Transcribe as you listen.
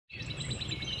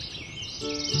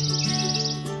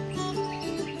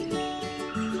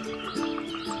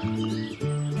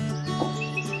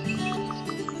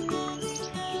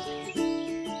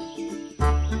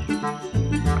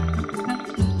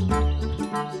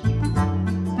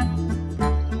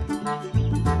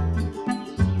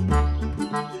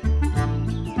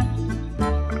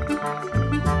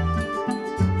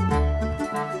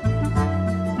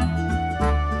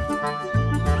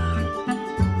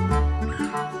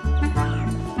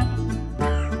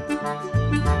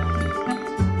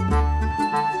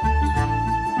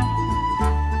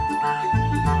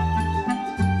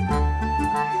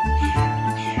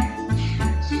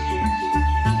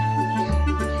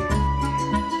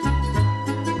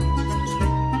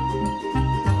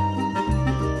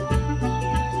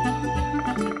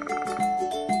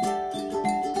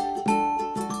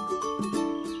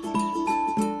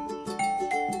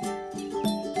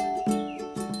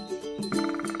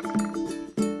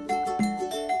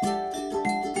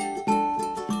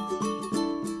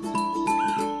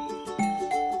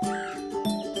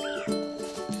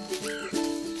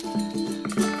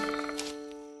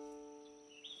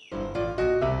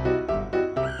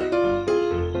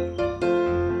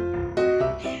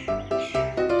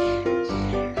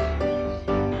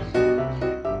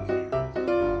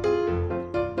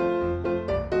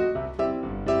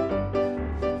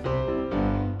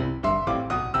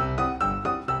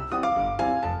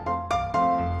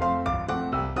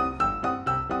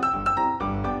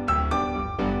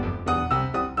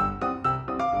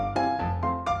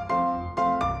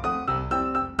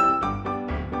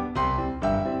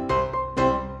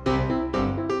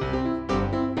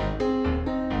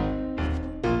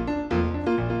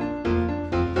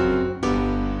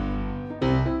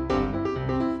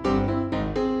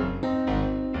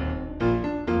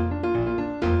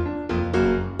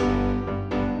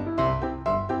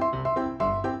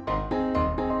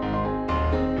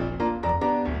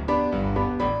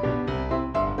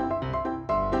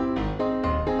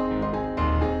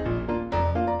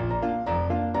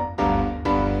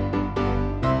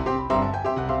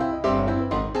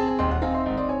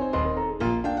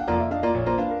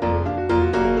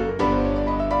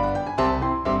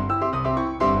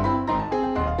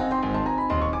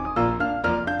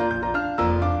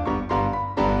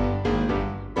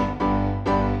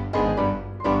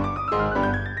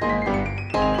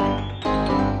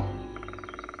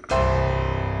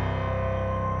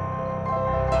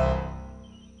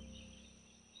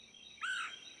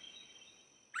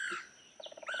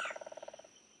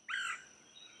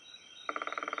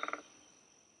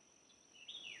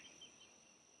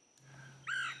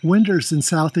Winters in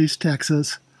Southeast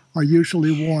Texas are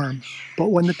usually warm, but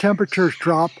when the temperatures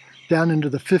drop down into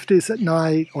the 50s at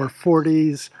night or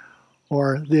 40s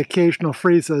or the occasional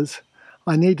freezes,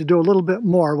 I need to do a little bit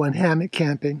more when hammock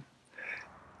camping.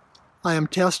 I am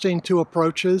testing two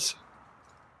approaches.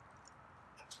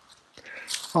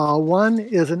 One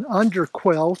is an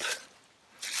underquilt,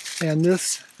 and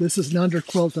this is an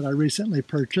underquilt that I recently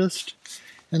purchased,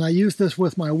 and I use this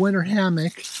with my winter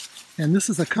hammock. And this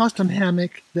is a custom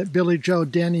hammock that Billy Joe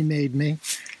Denny made me,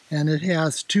 and it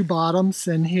has two bottoms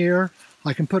in here.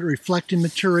 I can put a reflecting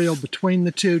material between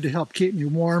the two to help keep me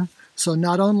warm. So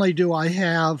not only do I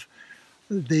have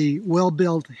the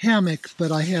well-built hammock,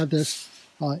 but I have this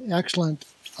excellent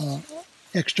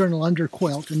external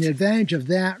underquilt. And the advantage of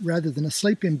that, rather than a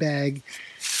sleeping bag,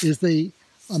 is the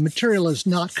material is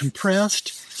not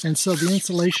compressed, and so the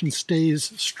insulation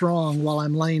stays strong while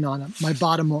I'm laying on it. My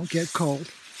bottom won't get cold.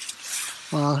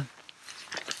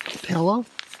 Pillow,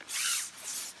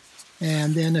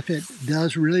 and then if it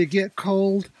does really get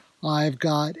cold, I've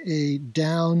got a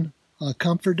down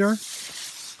comforter.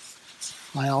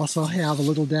 I also have a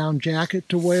little down jacket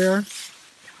to wear,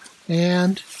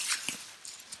 and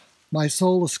my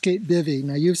Soul Escape bivvy.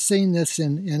 Now you've seen this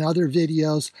in other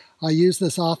videos. I use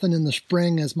this often in the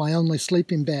spring as my only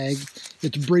sleeping bag.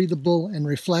 It's breathable and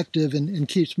reflective and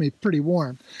keeps me pretty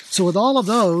warm. So with all of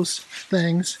those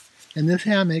things, in this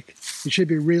hammock, it should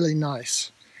be really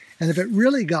nice. And if it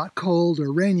really got cold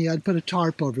or rainy, I'd put a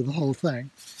tarp over the whole thing.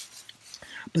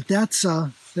 But that's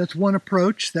one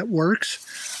approach that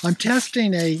works. I'm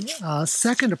testing a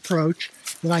second approach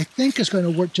that I think is going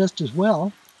to work just as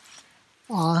well,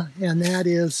 and that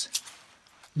is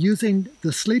using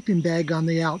the sleeping bag on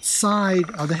the outside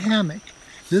of the hammock.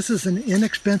 This is an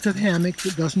inexpensive hammock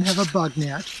that doesn't have a bug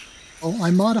net. Oh,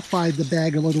 I modified the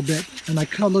bag a little bit, and I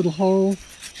cut a little hole.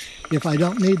 If I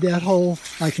don't need that hole,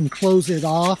 I can close it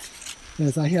off,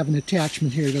 as I have an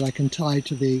attachment here that I can tie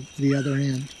to the other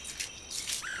end.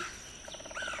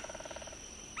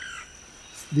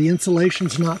 the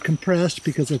insulation's not compressed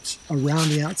because it's around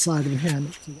the outside of the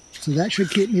hammock. So that should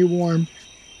keep me warm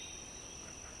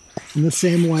in the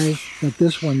same way that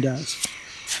this one does.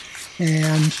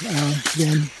 And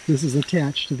then this is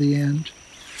attached to the end.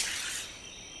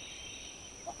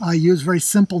 I use very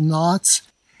simple knots,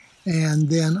 and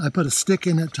then I put a stick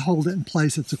in it to hold it in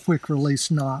place. It's a quick release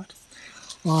knot.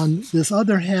 On this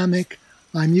other hammock,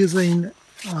 I'm using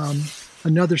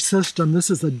another system. This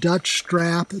is a Dutch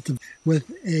strap. It's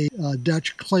with a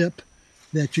Dutch clip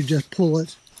that you just pull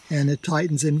it and it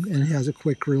tightens and has a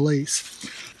quick release.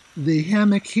 The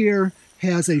hammock here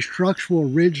has a structural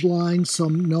ridge line, so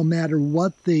no matter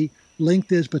what the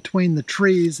length is between the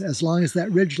trees, as long as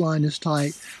that ridge line is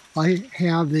tight, I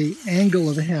have the angle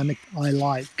of the hammock I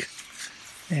like.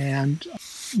 And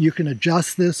you can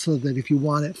adjust this so that if you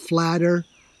want it flatter,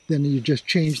 then you just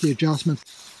change the adjustment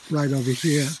right over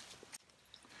here.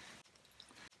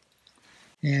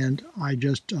 And I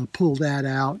just pull that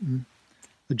out and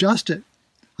adjust it.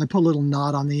 I put a little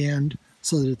knot on the end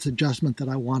so that it's adjustment that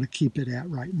I want to keep it at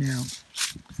right now.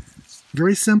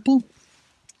 Very simple.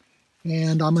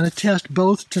 And I'm going to test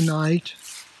both tonight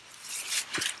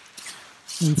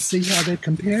and see how they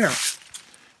compare.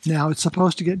 Now, it's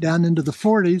supposed to get down into the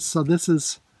 40s, so this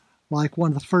is like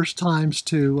one of the first times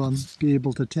to be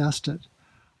able to test it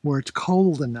where it's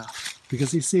cold enough.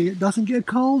 Because you see, it doesn't get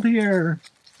cold here.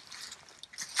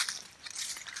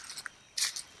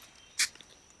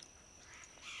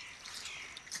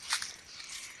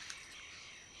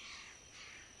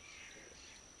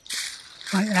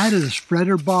 I added a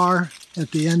spreader bar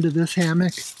at the end of this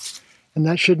hammock, and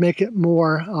that should make it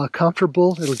more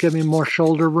comfortable. It'll give me more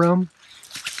shoulder room.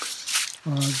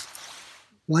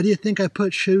 Why do you think I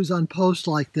put shoes on posts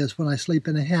like this when I sleep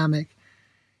in a hammock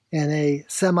in a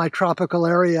semi-tropical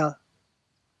area?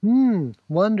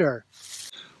 Wonder.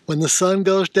 When the sun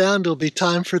goes down, it'll be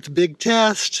time for the big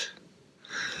test.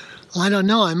 I don't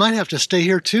know, I might have to stay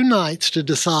here 2 nights to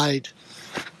decide.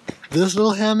 This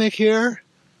little hammock here,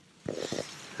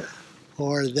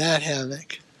 or that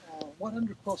hammock. What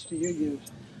underquilts do you use?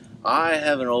 I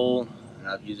have an old, and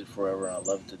I've used it forever, and I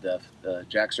love it to death.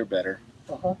 Jacks are better.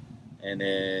 And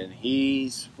then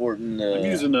he's sporting the... I'm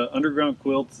using the underground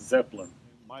quilt Zeppelin.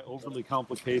 My overly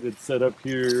complicated setup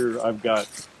here, I've got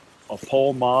a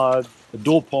pole mod, a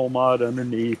dual pole mod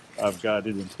underneath. I've got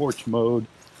it in porch mode.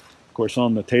 Of course,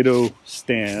 on the Tato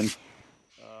stand.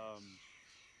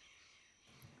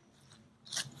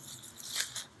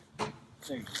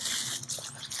 There you go.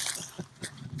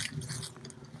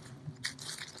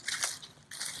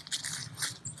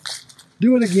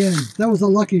 Do it again. That was a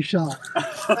lucky shot.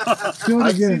 Do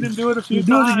it again. I've seen him do it a few times.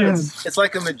 Do it again. It's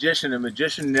like a magician. A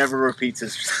magician never repeats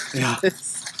his... Yeah.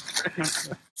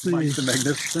 Mike the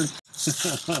Magnificent.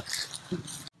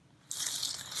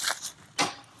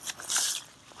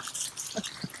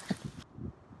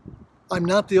 I'm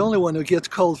not the only one who gets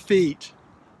cold feet.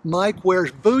 Mike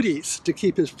wears booties to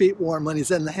keep his feet warm when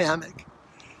he's in the hammock.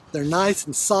 They're nice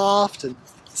and soft and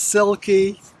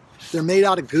silky. They're made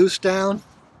out of goose down.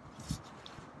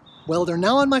 Well, they're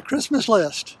now on my Christmas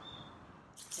list.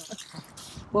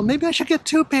 Well, maybe I should get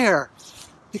 2 pair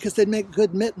because they'd make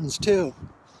good mittens too.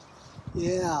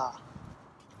 Yeah.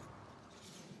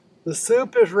 The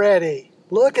soup is ready.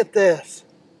 Look at this.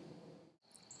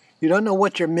 You don't know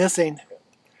what you're missing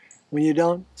when you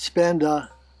don't spend a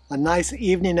nice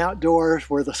evening outdoors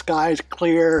where the sky's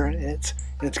clear and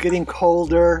it's getting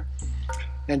colder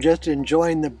and just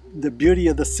enjoying the beauty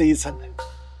of the season.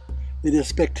 It is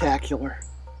spectacular.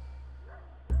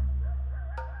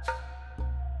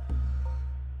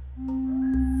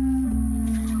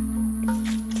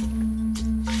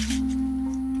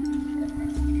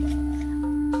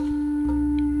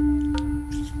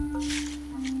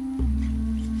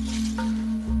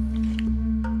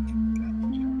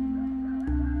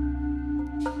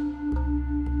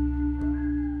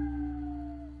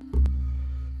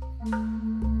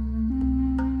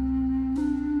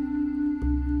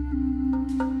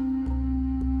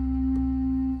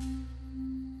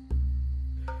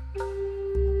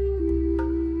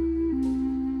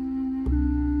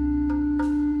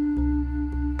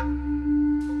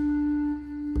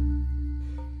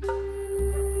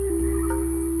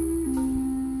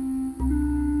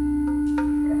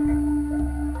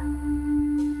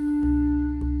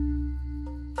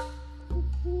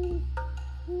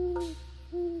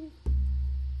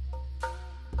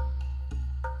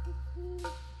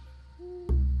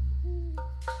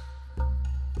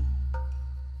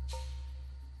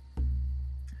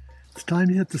 It's time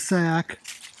to hit the sack.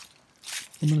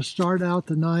 I'm going to start out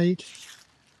the night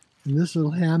in this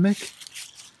little hammock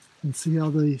and see how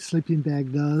the sleeping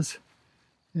bag does.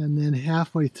 And then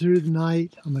halfway through the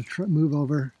night, I'm going to move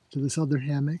over to this other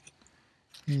hammock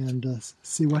and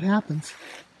see what happens.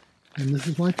 And this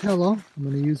is my pillow. I'm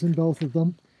going to use in both of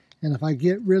them. And if I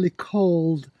get really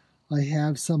cold, I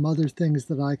have some other things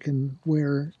that I can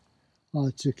wear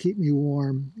to keep me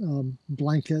warm,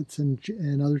 blankets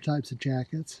and other types of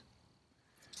jackets.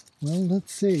 Well,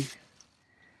 let's see.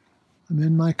 I'm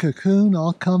in my cocoon,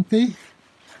 all comfy.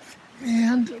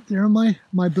 And there are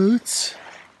my boots.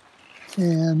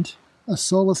 And a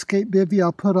Soul Escape bivvy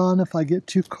I'll put on if I get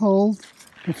too cold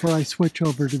before I switch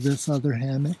over to this other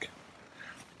hammock.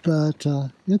 But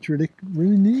it's really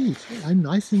neat. I'm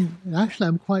nice and actually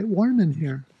I'm quite warm in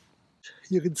here.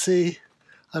 You can see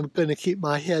I'm going to keep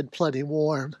my head plenty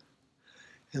warm.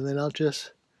 And then I'll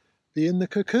just be in the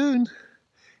cocoon.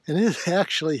 And it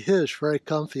actually is very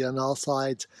comfy on all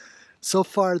sides. So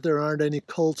far there aren't any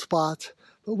cold spots,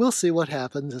 but we'll see what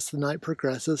happens as the night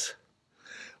progresses.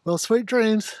 Well, sweet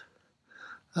dreams.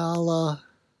 I'll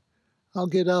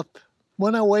get up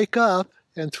when I wake up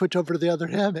and switch over to the other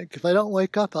hammock. If I don't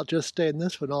wake up, I'll just stay in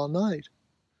this one all night.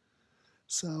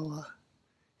 So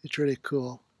it's really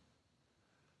cool.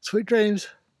 Sweet dreams.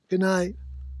 Good night.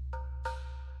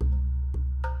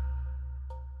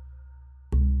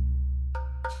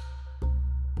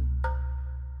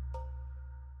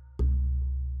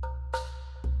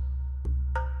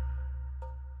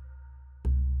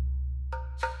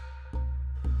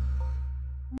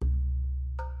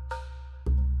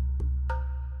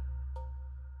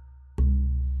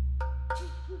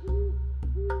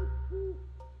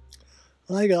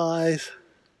 Hi guys,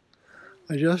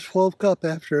 I just woke up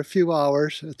after a few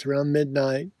hours. It's around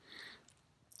midnight,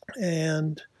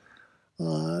 and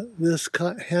this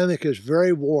hammock is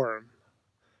very warm,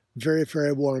 very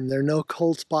warm. There are no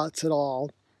cold spots at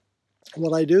all.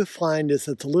 What I do find is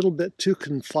it's a little bit too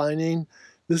confining.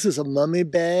 This is a mummy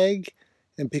bag,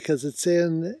 and because it's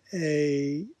in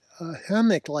a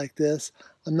hammock like this,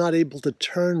 I'm not able to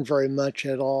turn very much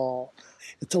at all.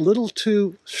 It's a little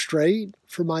too straight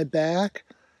for my back.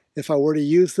 If I were to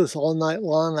use this all night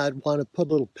long, I'd want to put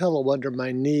a little pillow under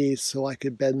my knees so I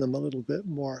could bend them a little bit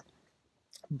more.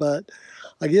 But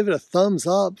I give it a thumbs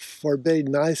up for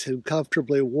being nice and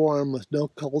comfortably warm with no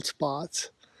cold spots.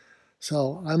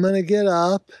 So I'm going to get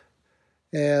up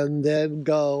and then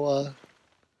go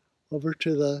over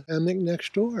to the hammock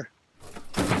next door.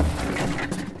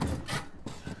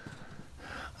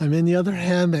 I'm in the other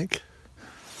hammock.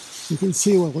 You can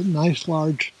see what a nice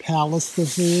large palace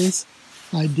this is.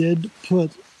 I did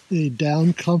put a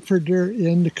down comforter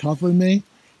in to cover me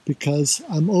because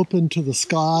I'm open to the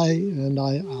sky and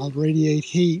I'll radiate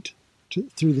heat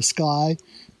through the sky.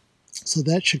 So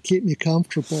that should keep me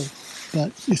comfortable.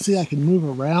 But you see I can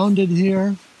move around in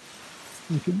here.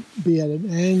 I can be at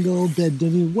an angle, bend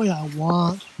any way I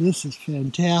want. This is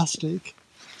fantastic.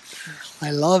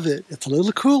 I love it. It's a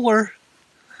little cooler.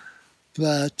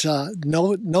 But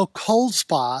no cold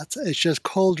spots. It's just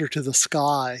colder to the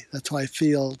sky. That's why I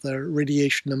feel the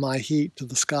radiation of my heat to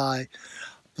the sky.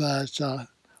 But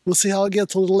we'll see how it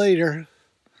gets a little later.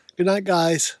 Good night,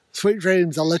 guys. Sweet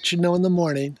dreams. I'll let you know in the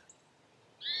morning.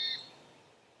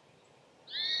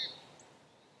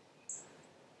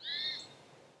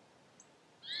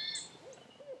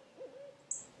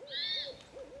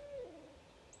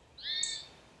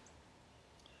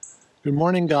 Good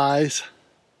morning, guys.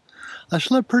 I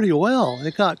slept pretty well.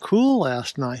 It got cool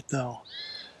last night, though.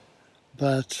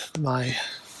 But my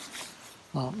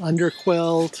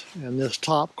underquilt and this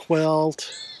top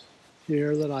quilt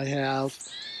here that I have,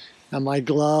 and my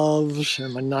gloves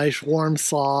and my nice warm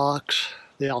socks,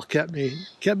 they all kept me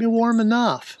warm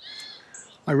enough.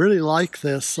 I really like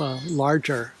this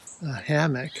larger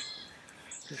hammock.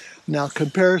 Now,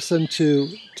 comparison to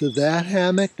that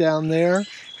hammock down there,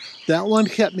 that one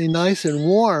kept me nice and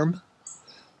warm,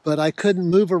 but I couldn't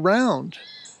move around.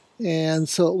 And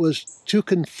so it was too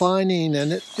confining,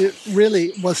 and it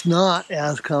really was not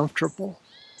as comfortable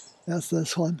as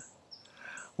this one.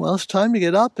 Well, it's time to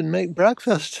get up and make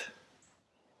breakfast.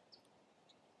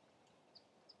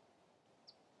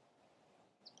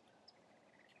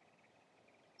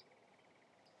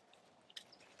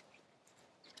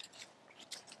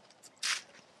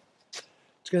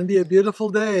 It's going to be a beautiful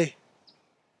day.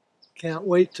 Can't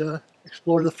wait to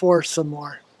explore the forest some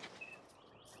more.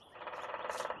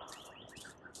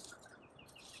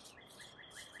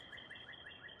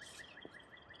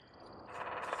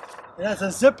 It has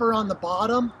a zipper on the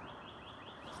bottom,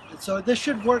 and so this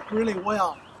should work really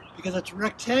well because it's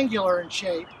rectangular in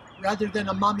shape rather than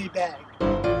a mummy bag.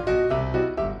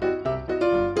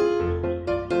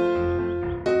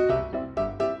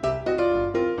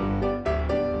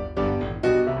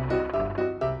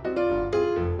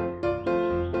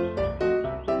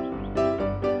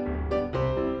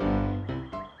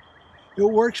 It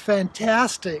works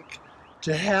fantastic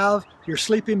to have your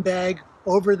sleeping bag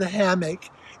over the hammock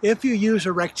if you use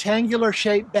a rectangular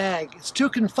shaped bag. It's too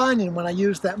confining when I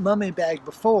used that mummy bag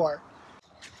before.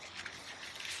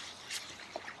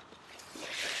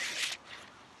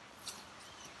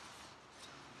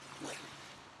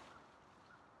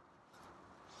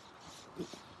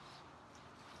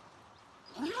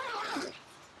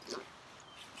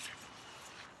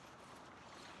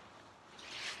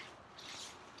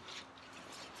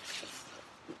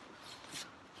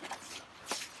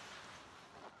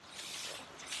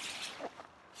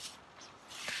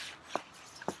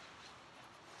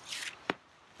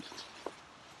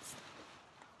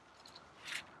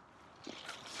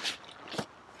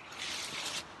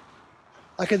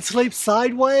 I can sleep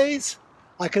sideways,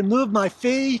 I can move my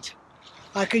feet,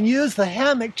 I can use the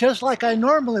hammock just like I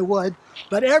normally would,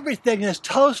 but everything is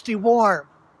toasty warm.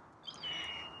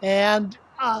 And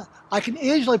I can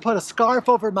easily put a scarf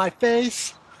over my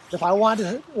face if I want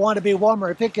to be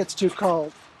warmer if it gets too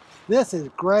cold. This is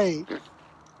great.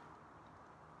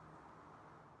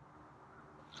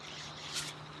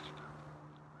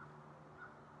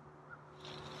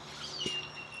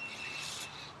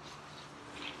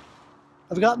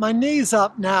 I've got my knees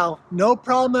up now, no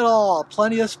problem at all,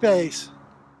 plenty of space.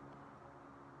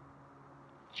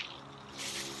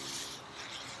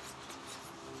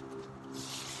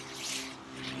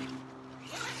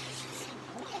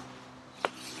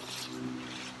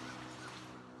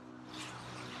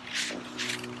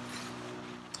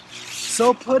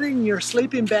 So putting your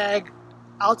sleeping bag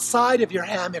outside of your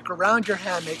hammock, around your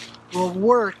hammock, will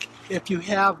work if you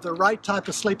have the right type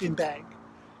of sleeping bag.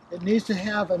 It needs to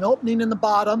have an opening in the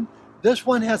bottom. This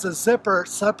one has a zipper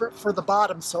separate for the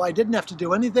bottom, so I didn't have to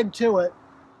do anything to it.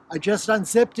 I just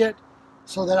unzipped it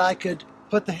so that I could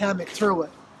put the hammock through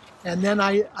it. And then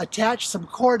I attached some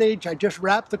cordage. I just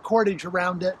wrapped the cordage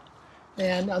around it.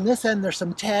 And on this end, there's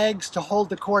some tags to hold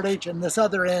the cordage. And this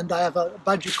other end, I have a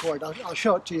bungee cord. I'll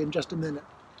show it to you in just a minute.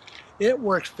 It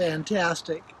works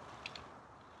fantastic.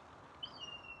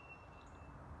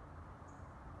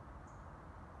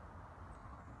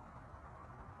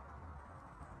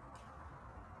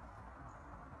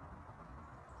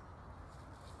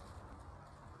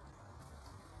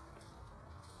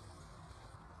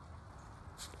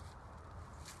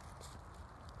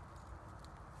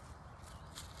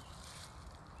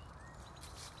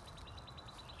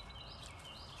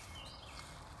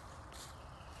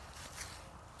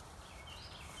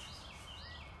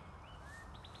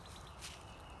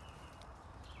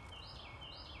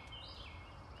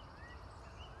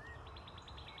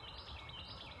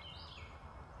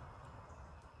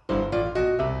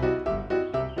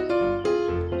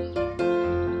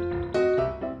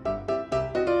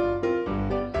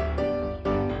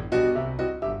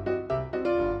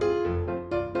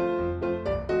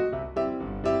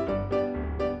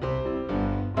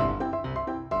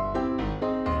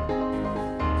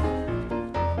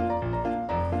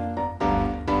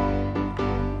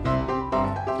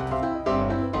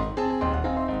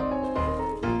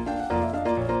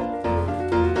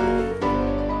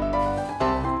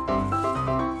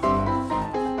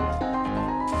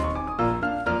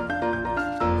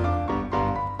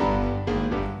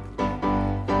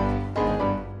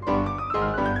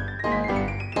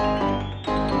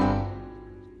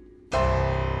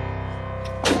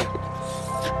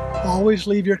 Always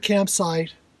leave your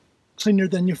campsite cleaner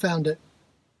than you found it.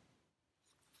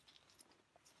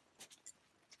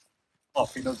 Oh,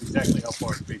 he knows exactly how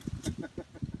far to be.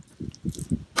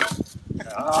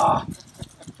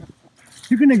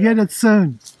 You're going to get it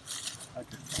soon.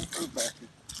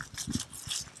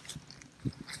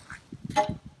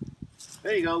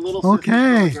 There you go, a little Okay.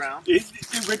 from the ground.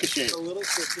 It ricocheted. A little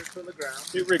distance from the ground.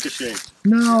 It ricocheted.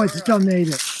 No, it still made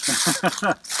it.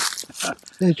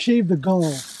 They achieved the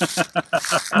goal.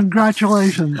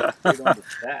 Congratulations.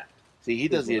 See, he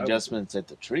does the adjustments at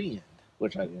the tree end,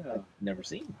 which I've never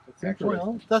seen.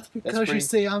 Well, that's because you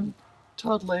see, I'm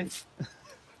totally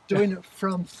doing it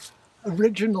from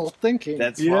original thinking.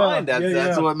 That's fine.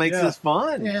 That's what makes this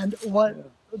fun. And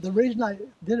the reason I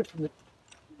did it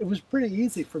it was pretty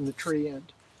easy from the tree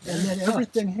end, and then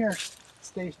everything here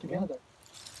stays together.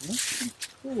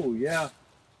 Oh yeah.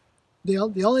 The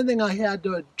only thing I had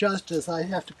to adjust is I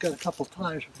have to cut a couple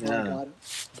times before I got it.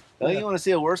 Well, you want to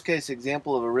see a worst case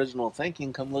example of original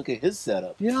thinking? Come look at his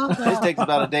setup. Yeah. His takes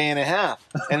about a day and a half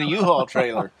and a U-Haul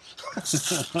trailer.